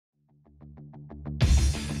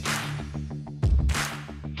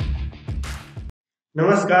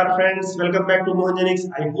Namaskar friends, welcome back to Mohanjanix.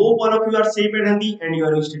 I hope all of you are safe and healthy and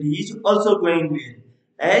your study is also going well.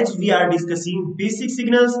 As we are discussing basic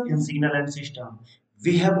signals in signal and system,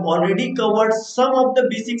 we have already covered some of the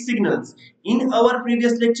basic signals. In our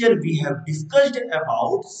previous lecture, we have discussed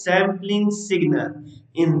about sampling signal.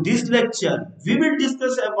 In this lecture, we will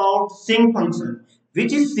discuss about Sinc function,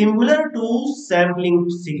 which is similar to sampling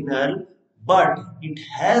signal, but it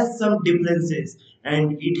has some differences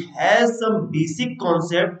and it has some basic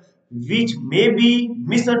concept which may be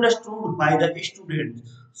misunderstood by the students.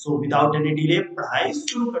 So without any delay, पढ़ाई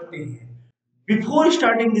शुरू करते हैं. Before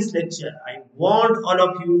starting this lecture, I want all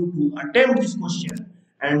of you to attempt this question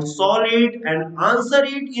and solve it and answer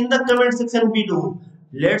it in the comment section below.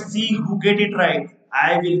 Let's see who get it right.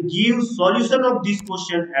 I will give solution of this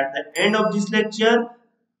question at the end of this lecture.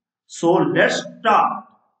 So let's start.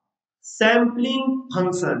 Sampling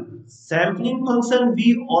function. Sampling function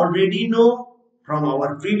we already know from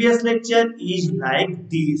our previous lecture is like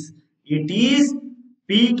this. It is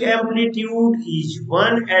peak amplitude is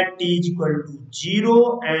 1 at t is equal to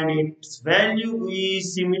 0 and its value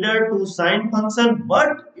is similar to sine function,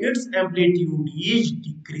 but its amplitude is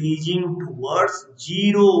decreasing towards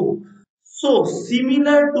 0. So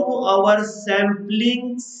similar to our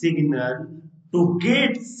sampling signal, to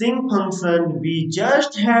get Sinc function, we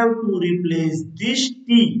just have to replace this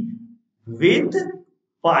t with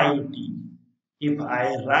pi t. If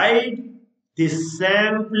I write this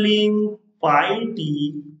sampling pi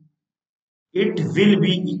t, it will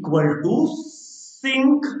be equal to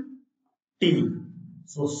Sinc t.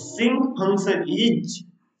 So Sinc function is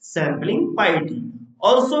sampling pi t.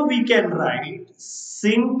 Also we can write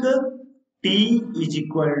Sinc t is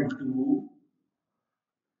equal to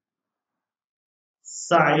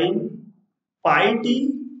sine pi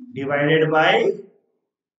t divided by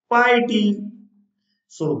pi t.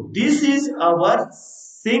 So this is our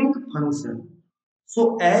Sinc function.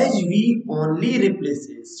 So as we only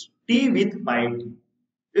replaces t with pi t,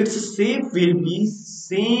 its shape will be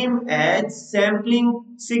same as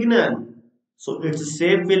sampling signal. So its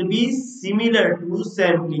shape will be similar to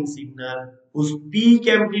sampling signal whose peak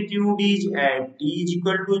amplitude is at t is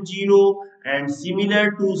equal to 0 and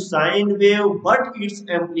similar to sine wave, but its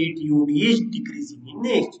amplitude is decreasing in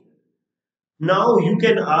nature. Now you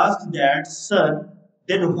can ask that, sir,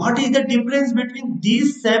 then what is the difference between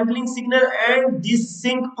this sampling signal and this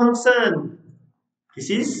Sinc function? This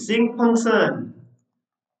is Sinc function.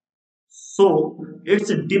 So its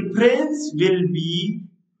difference will be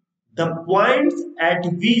the points at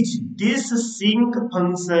which this Sinc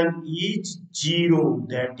function is 0,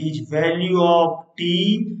 that is value of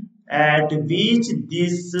t at which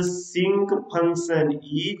this Sinc function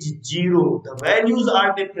is 0. The values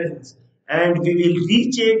are different and we will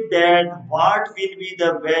recheck that what will be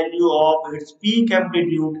the value of its peak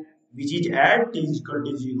amplitude which is at t is equal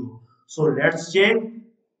to 0. So let's check.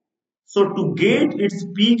 So to get its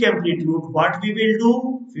peak amplitude, what we will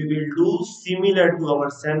do? We will do similar to our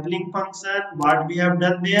sampling function. What we have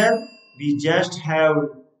done there? We just have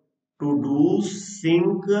to do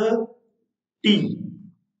Sinc t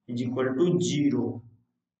is equal to 0.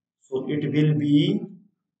 So it will be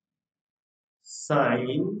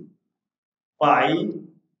sine pi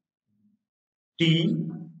t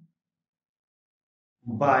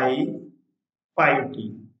by pi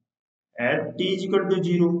t at t is equal to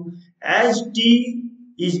 0. As t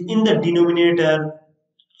is in the denominator,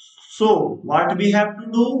 so what we have to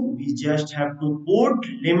do? We just have to put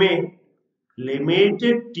limit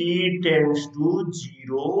t tends to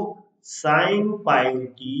 0 sine pi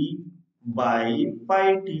t by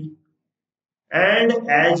pi t. And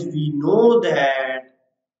as we know that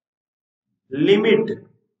limit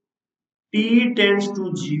t tends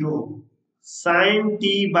to 0 sine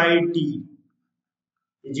t by t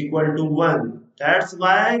is equal to 1. That's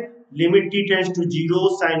why limit t tends to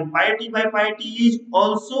 0 sine pi t by pi t is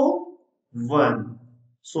also 1.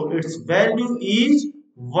 So its value is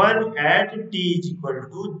 1 at t is equal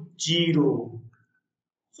to 0.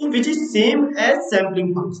 So which is same as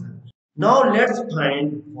sampling function. Now let's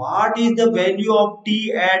find what is the value of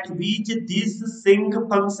t at which this Sinc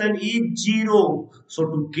function is 0. So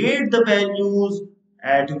to get the values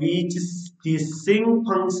at which this Sinc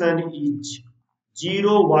function is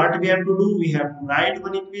 0, what we have to do? We have to write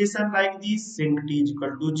one equation like this: Sinc t is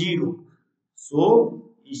equal to 0.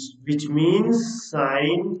 So which means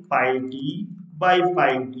sine pi t by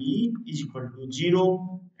pi t is equal to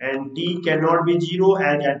 0, and t cannot be 0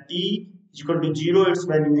 as at t is equal to 0 its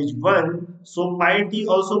value is 1. So pi t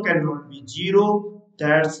also cannot be 0.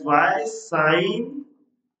 That's why sine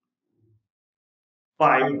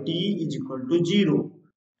pi t is equal to 0.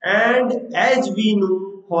 And as we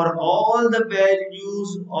know, for all the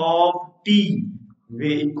values of t,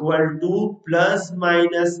 we equal to plus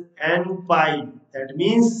minus n pi. That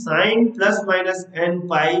means sine plus minus n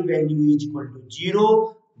pi value is equal to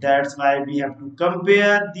 0. That's why we have to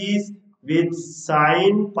compare this with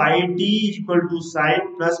sine pi t is equal to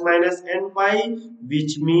sine plus minus n pi,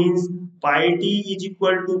 which means pi t is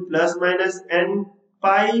equal to plus minus n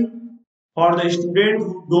pi. For the student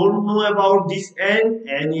who don't know about this n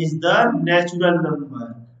is the natural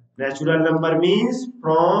number. Natural number means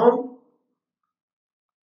from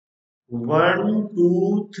 1,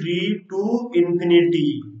 2, 3 to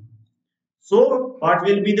infinity. So what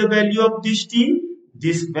will be the value of this t?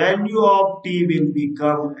 This value of t will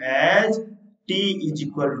become as t is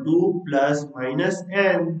equal to plus minus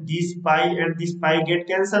n. This pi and this pi get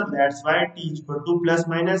cancelled. That's why t is equal to plus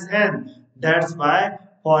minus n. That's why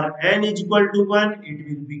for n is equal to 1, it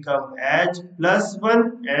will become as plus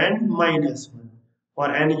 1 and minus 1. For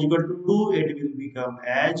n is equal to 2, it will become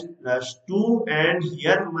as plus 2 and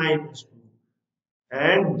here minus 2,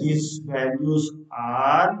 and these values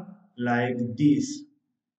are like this.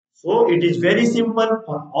 So it is very simple.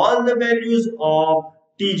 For all the values of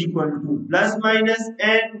t is equal to plus minus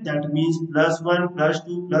n, that means plus 1 plus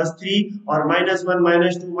 2 plus 3 or minus 1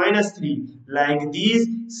 minus 2 minus 3, like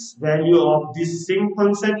this value of this sinc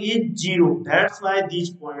function is 0. That's why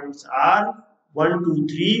these points are 1 2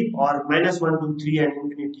 3 or minus 1 2 3 and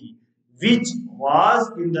infinity, which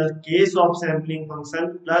was in the case of sampling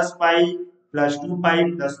function plus pi plus 2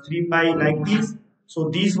 pi plus 3 pi, like this. So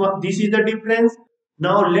this is the difference.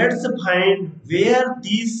 Now let's find where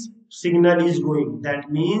this signal is going. That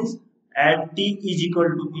means at t is equal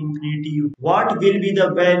to infinity, what will be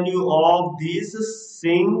the value of this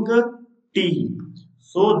sinc t?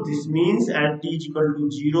 So this means at t is equal to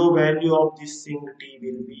 0, value of this sinc t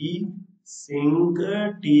will be sinc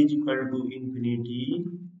t is equal to infinity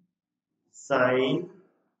sine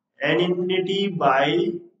n infinity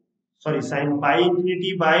by, sorry, sine pi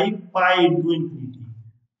infinity by pi into infinity.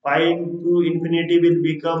 Pi into infinity will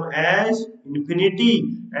become as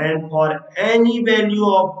infinity, and for any value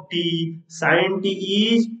of t, sine t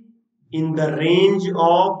is in the range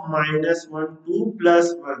of minus 1 to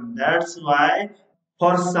plus 1. That's why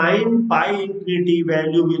for sine pi infinity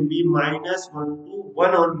value will be minus 1 to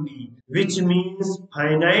 1 only, which means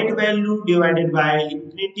finite value divided by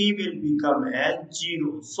infinity will become as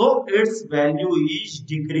 0. So its value is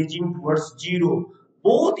decreasing towards 0,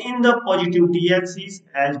 both in the positive t-axis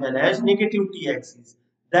as well as negative t-axis.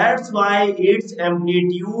 That's why its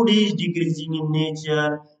amplitude is decreasing in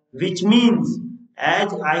nature, which means,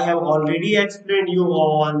 as I have already explained you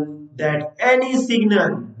all, that any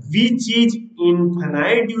signal which is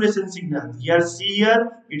infinite duration signal, here see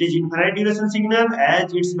here it is infinite duration signal,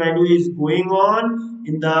 as its value is going on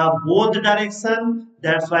in the both direction,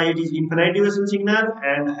 that's why it is infinite duration signal.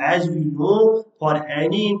 And as we know, for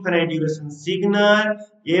any infinite duration signal,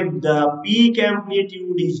 if the peak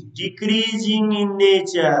amplitude is decreasing in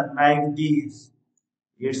nature like this,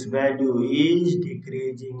 its value is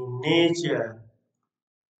decreasing in nature,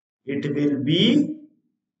 it will be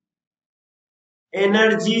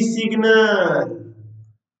energy signal.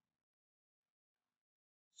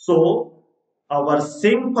 So our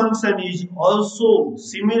sinc function is also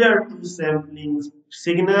similar to sampling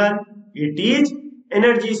signal. It is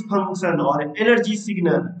energy function or energy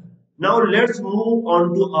signal. Now let's move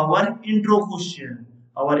on to our intro question.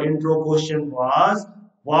 Our intro question was,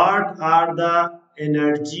 what are the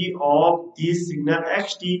energy of this signal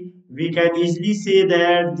xt? We can easily say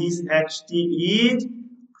that this xt is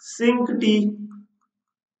sinc t.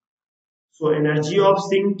 So energy of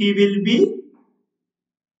sinc t will be,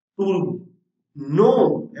 to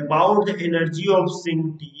know about the energy of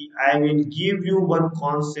sinc t, I will give you one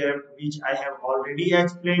concept which I have already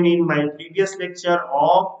explained in my previous lecture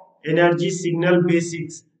of energy signal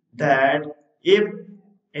basics, that if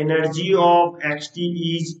energy of xt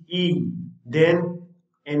is E, then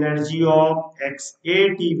energy of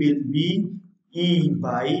xat will be E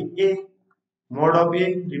by A, mod of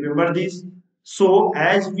A. Remember this. So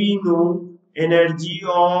as we know, energy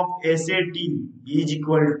of SAT is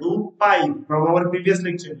equal to pi from our previous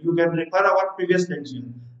lecture. You can refer our previous lecture.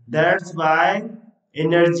 That's why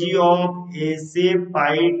energy of SA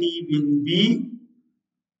pi T will be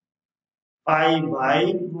pi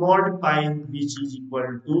by mod pi, which is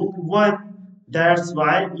equal to 1. That's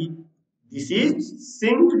why this is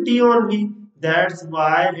sinc t only. That's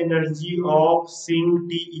why energy of sinc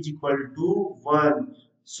t is equal to 1.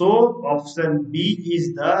 So option B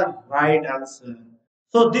is the right answer.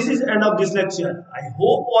 So this is end of this lecture. I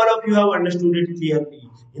hope all of you have understood it clearly.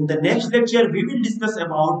 In the next lecture, we will discuss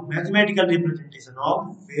about mathematical representation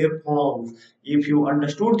of waveforms. If you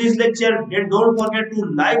understood this lecture, then don't forget to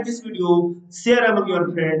like this video, share among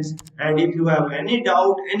your friends, and if you have any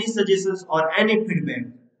doubt, any suggestions or any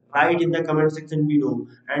feedback, write in the comment section below.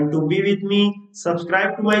 And to be with me,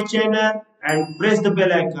 subscribe to my channel and press the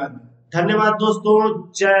bell icon. धन्यवाद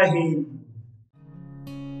दोस्तों, जय हिंद.